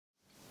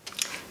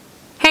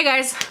Hey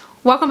guys,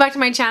 welcome back to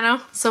my channel.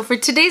 So for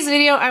today's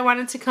video, I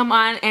wanted to come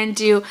on and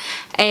do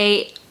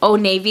a Old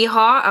Navy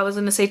haul. I was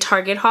gonna say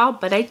Target haul,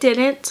 but I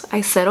didn't.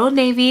 I said Old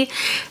Navy.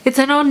 It's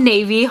an Old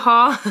Navy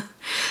haul.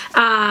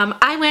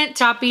 I went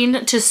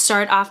shopping to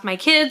start off my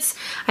kids.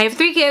 I have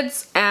 3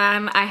 kids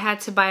and I had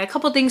to buy a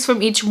couple things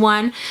from each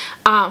one,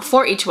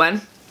 for each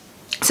one.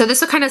 So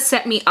this will kind of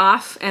set me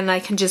off and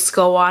I can just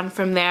go on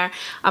from there.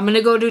 I'm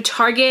gonna go to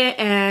Target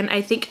and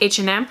I think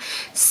H&M.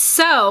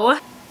 So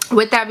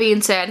with that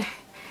being said,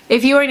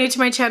 if you are new to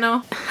my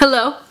channel,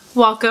 hello,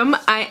 welcome.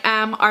 I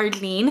am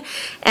Arlene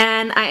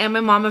and I am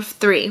a mom of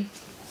 3.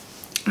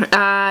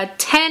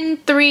 10,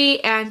 3,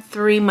 and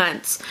 3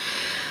 months.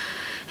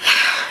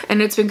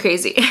 And it's been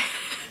crazy.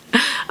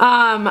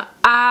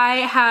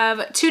 I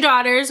have 2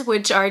 daughters,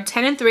 which are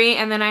 10 and 3,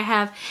 and then I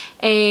have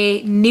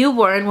a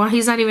newborn. Well,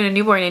 he's not even a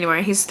newborn anymore.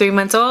 He's 3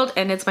 months old,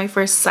 and it's my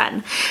first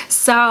son.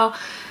 So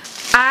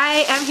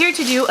I am here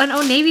to do an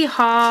Old Navy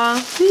haul.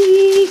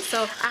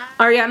 So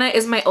Ariana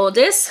is my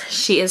oldest.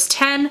 She is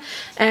 10,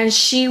 and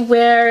she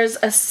wears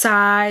a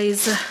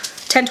size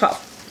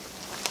 10-12.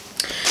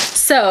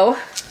 So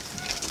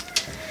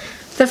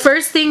the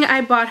first thing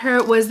I bought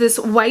her was this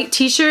white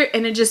t-shirt,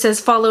 and it just says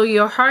follow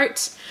your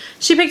heart.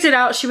 She picked it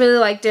out. She really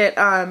liked it.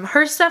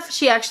 Her stuff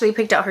she actually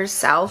picked out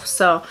herself,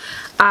 so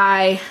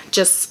I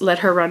just let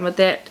her run with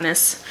it.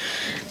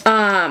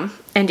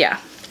 And yeah.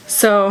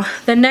 So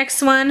the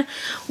next one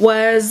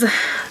was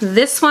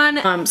this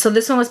one. So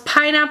this one was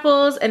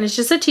pineapples, and it's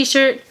just a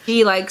t-shirt.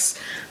 She likes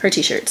her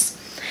t-shirts.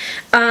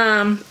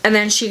 And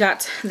then she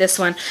got this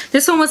one.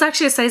 This one was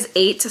actually a size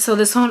 8, so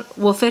this one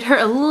will fit her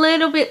a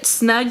little bit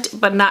snugged,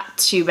 but not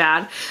too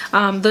bad.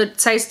 The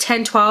size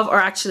 10, 12 are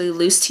actually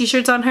loose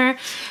t-shirts on her,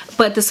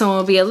 but this one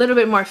will be a little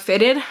bit more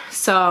fitted.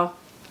 So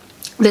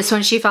this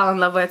one she fell in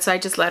love with, so I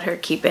just let her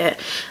keep it.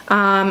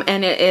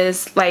 And it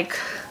is like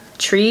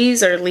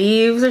trees or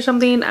leaves or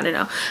something, I don't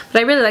know, but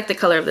I really like the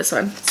color of this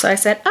one, so I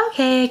said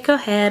okay, go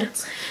ahead.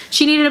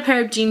 She needed a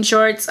pair of jean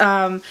shorts.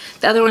 The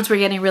other ones were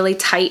getting really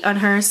tight on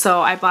her,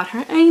 so I bought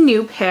her a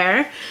new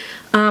pair.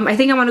 I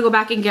think I want to go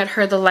back and get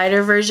her the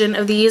lighter version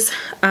of these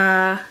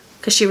because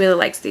she really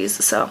likes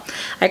these, so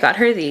I got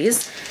her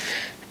these.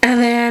 And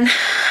then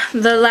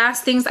the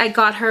last things I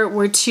got her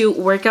were 2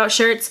 workout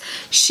shirts.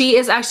 She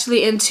is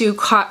actually into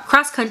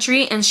cross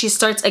country and she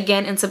starts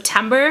again in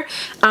September.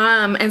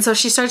 And so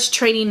she starts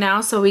training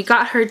now. So we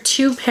got her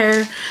 2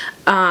 pair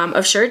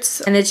of shirts,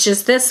 and it's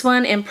just this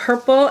one in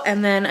purple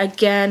and then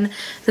again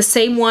the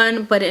same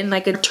one but in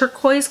like a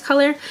turquoise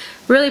color.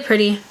 Really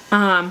pretty.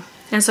 And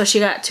so she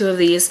got 2 of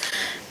these,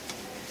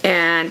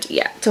 and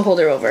yeah, to hold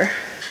her over.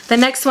 The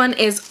next one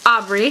is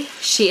Aubrey.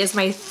 She is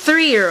my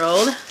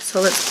 3-year-old. So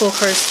let's pull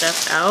her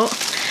stuff out.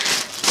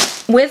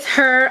 With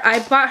her, I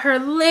bought her a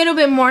little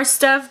bit more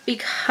stuff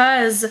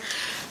because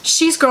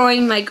she's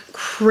growing like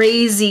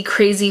crazy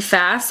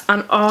fast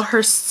on all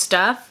her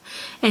stuff,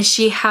 and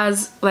she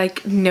has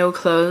like no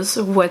clothes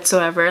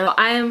whatsoever.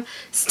 I am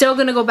still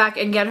gonna go back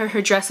and get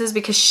her dresses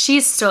because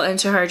she's still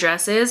into her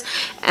dresses,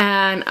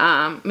 and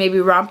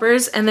maybe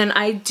rompers, and then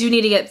I do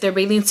need to get their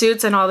bathing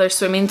suits and all their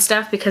swimming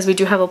stuff because we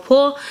do have a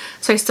pool,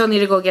 so I still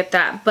need to go get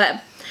that.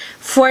 But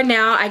for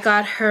now, I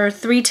got her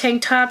 3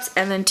 tank tops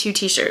and then 2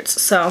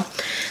 t-shirts. So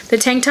the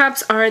tank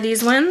tops are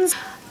these ones.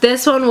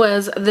 This one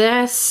was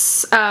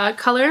this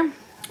color,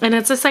 and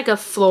it's just like a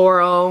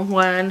floral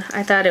one.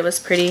 I thought it was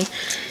pretty.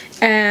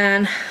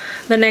 And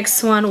the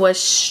next one was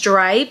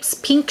stripes,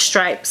 pink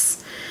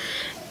stripes,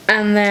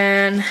 and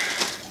then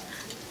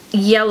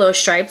yellow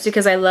stripes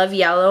because I love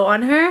yellow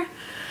on her,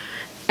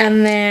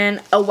 and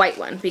then a white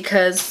one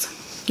because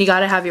you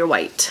gotta have your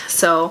white.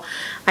 So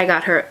I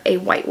got her a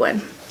white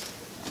one.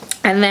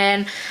 And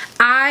then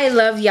I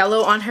love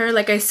yellow on her,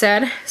 like I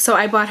said, so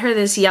I bought her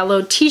this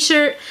yellow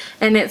t-shirt,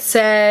 and it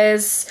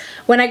says,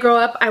 when I grow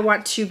up, I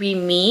want to be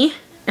me.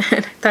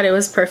 And I thought it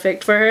was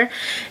perfect for her.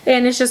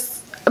 And it's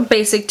just a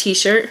basic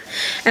t-shirt.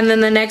 And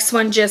then the next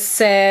one just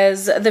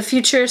says, the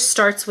future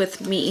starts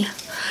with me.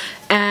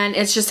 And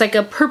it's just like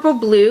a purple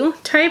blue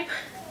type,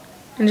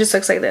 and just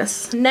looks like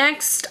this.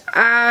 Next,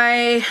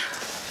 I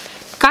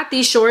got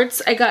these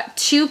shorts. I got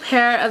 2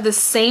 pair of the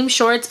same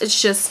shorts.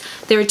 It's just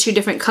they were 2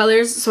 different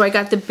colors. So I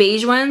got the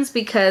beige ones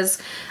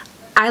because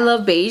I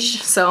love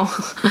beige. So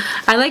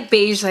I like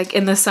beige like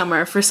in the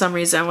summer for some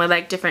reason with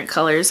like different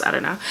colors. I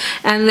don't know.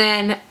 And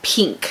then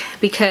pink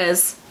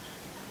because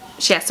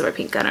she has to wear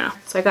pink. I don't know.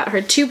 So I got her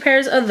 2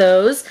 pairs of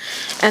those.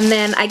 And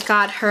then I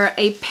got her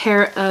a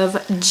pair of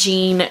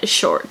jean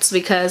shorts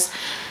because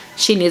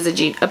she needs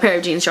a pair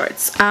of jean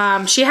shorts.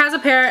 She has a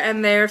pair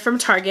and they're from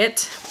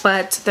Target,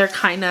 but they're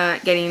kind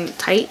of getting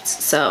tight.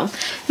 So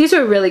these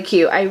are really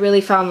cute. I really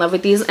fell in love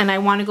with these, and I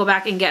want to go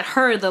back and get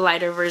her the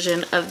lighter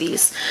version of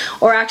these,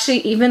 or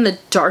actually even the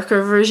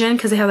darker version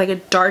because they have like a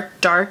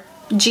dark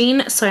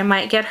jean. So I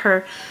might get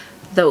her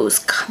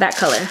that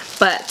color,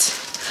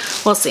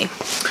 but we'll see.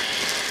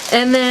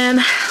 And then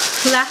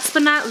last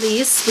but not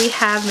least, we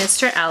have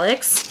Mr.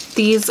 Alex.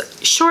 These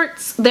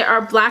shorts, they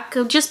are black,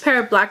 just a pair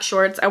of black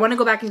shorts. I want to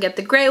go back and get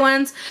the gray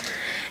ones.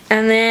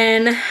 And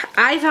then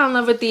I fell in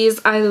love with these.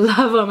 I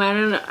love them. I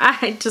don't know.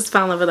 I just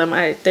fell in love with them.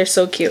 They're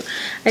so cute.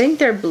 I think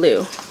they're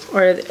blue.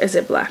 Or is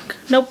it black?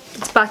 Nope,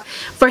 it's black.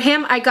 For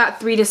him, I got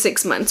 3 to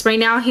 6 months. Right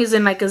now, he's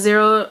in like a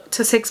 0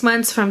 to 6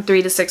 months from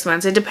 3 to 6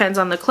 months. It depends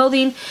on the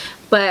clothing.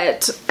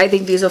 But I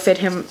think these will fit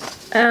him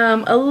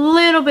a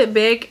little bit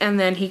big. And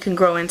then he can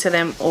grow into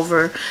them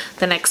over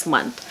the next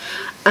month.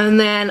 And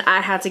then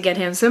I had to get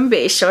him some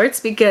base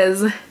shorts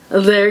because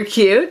they're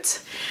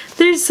cute.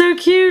 They're so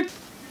cute.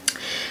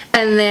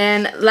 And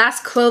then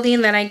last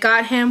clothing that I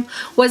got him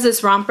was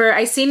this romper.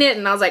 I seen it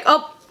and I was like,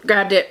 oh,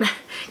 grabbed it.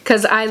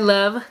 Because I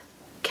love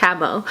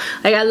camo.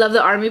 Like, I love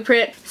the army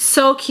print.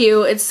 So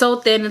cute. It's so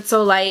thin. It's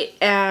so light.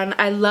 And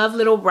I love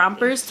little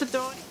rompers to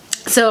throw in.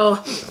 So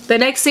the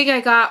next thing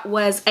I got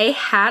was a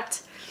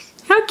hat.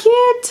 How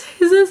cute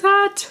is this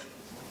hat?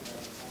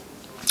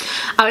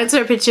 I'll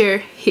insert a picture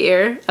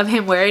here of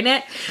him wearing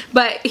it.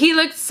 But he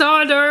looks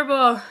so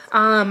adorable.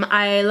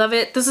 I love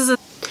it. This is a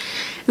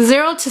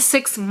 0 to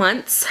 6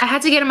 months. I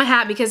had to get him a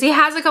hat because he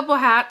has a couple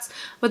hats,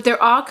 but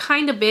they're all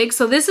kind of big.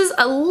 So this is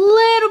a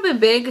little bit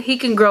big. He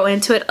can grow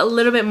into it a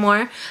little bit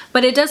more,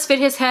 but it does fit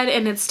his head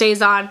and it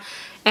stays on.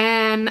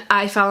 And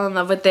I fell in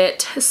love with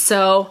it.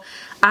 So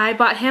I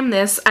bought him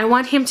this. I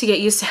want him to get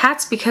used to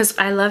hats because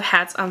I love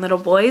hats on little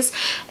boys.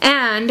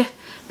 And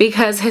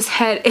because his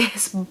head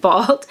is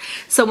bald,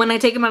 so when I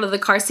take him out of the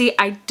car seat,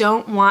 I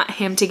don't want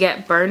him to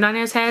get burned on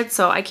his head,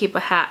 so I keep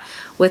a hat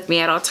with me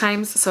at all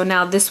times. So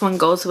now this one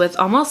goes with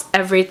almost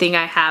everything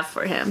I have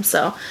for him,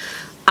 so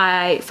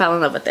I fell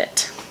in love with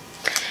it.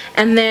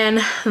 And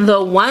then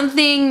the one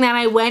thing that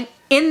I went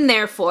in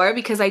there for,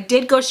 because I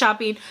did go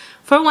shopping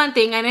for one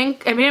thing, I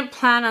didn't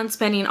plan on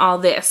spending all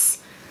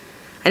this.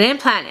 I didn't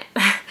plan it,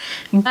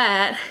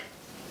 but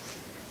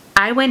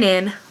I went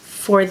in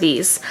for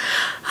these.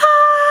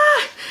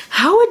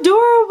 How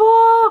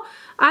adorable!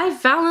 I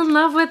fell in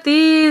love with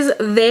these.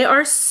 They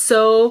are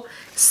so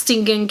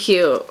stinking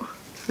cute.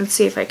 Let's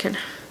see if I can.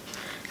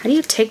 How do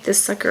you take this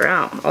sucker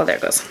out? Oh, there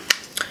it goes.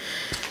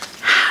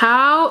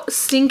 How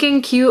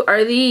stinking cute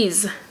are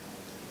these?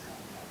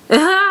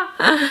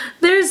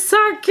 They're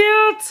so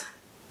cute!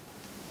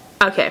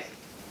 Okay.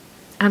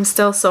 I'm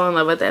still so in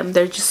love with them.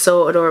 They're just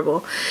so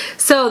adorable.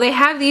 So they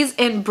have these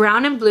in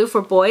brown and blue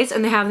for boys,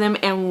 and they have them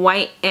in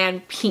white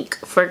and pink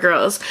for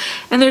girls.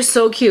 And they're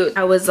so cute.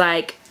 I was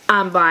like,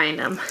 I'm buying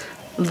them.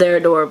 They're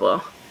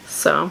adorable.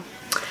 So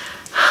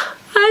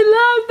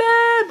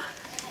I love them.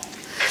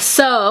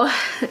 So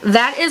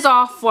that is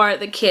all for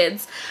the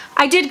kids.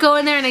 I did go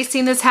in there and I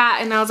seen this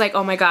hat and I was like,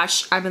 oh my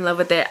gosh, I'm in love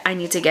with it. I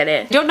need to get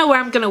it. I don't know where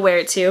I'm gonna wear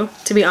it to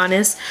be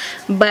honest.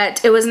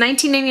 But it was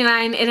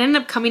 $19.99. It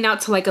ended up coming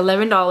out to like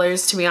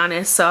 $11, to be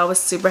honest. So I was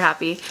super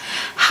happy.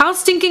 How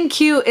stinking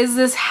cute is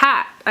this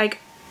hat? Like,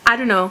 I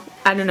don't know.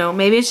 I don't know.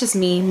 Maybe it's just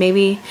me.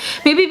 Maybe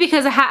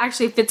because a hat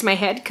actually fits my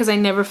head, because I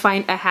never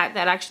find a hat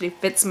that actually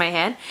fits my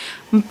head.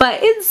 But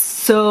it's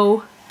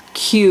so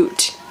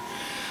cute.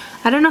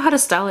 I don't know how to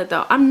style it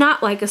though. I'm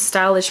not like a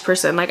stylish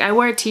person. Like, I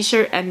wear a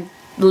t-shirt and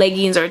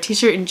leggings or a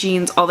t-shirt and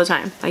jeans all the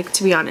time. Like,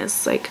 to be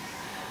honest, like,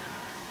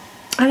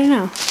 I don't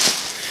know.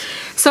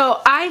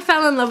 So I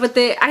fell in love with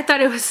it. I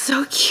thought it was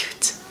so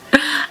cute.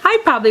 I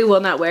probably will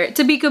not wear it.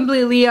 To be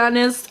completely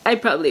honest, I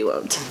probably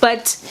won't.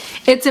 But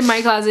it's in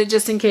my closet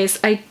just in case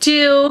I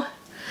do.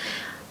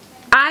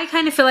 I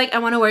kind of feel like I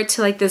want to wear it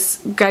to like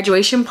this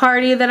graduation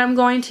party that I'm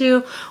going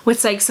to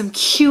with like some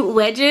cute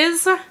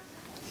wedges.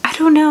 I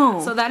don't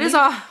know. So that is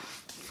all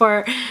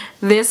for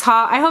this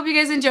haul. I hope you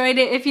guys enjoyed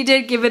it. If you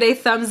did, give it a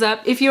thumbs up.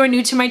 If you are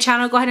new to my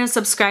channel, go ahead and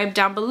subscribe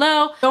down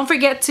below. Don't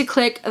forget to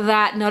click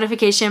that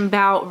notification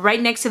bell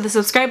right next to the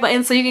subscribe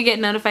button so you can get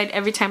notified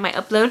every time I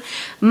upload.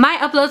 My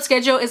upload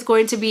schedule is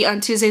going to be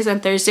on Tuesdays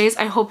and Thursdays.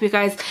 I hope you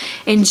guys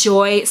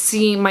enjoy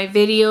seeing my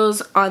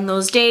videos on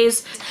those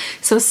days.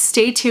 So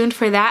stay tuned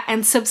for that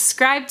and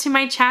subscribe to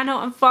my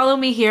channel and follow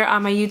me here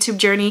on my YouTube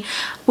journey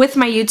with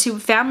my YouTube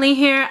family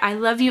here. I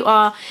love you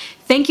all.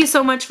 Thank you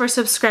so much for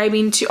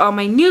subscribing. To all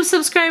my new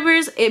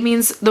subscribers, it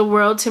means the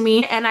world to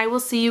me, and I will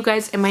see you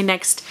guys in my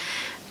next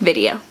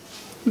video.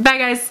 Bye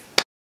guys.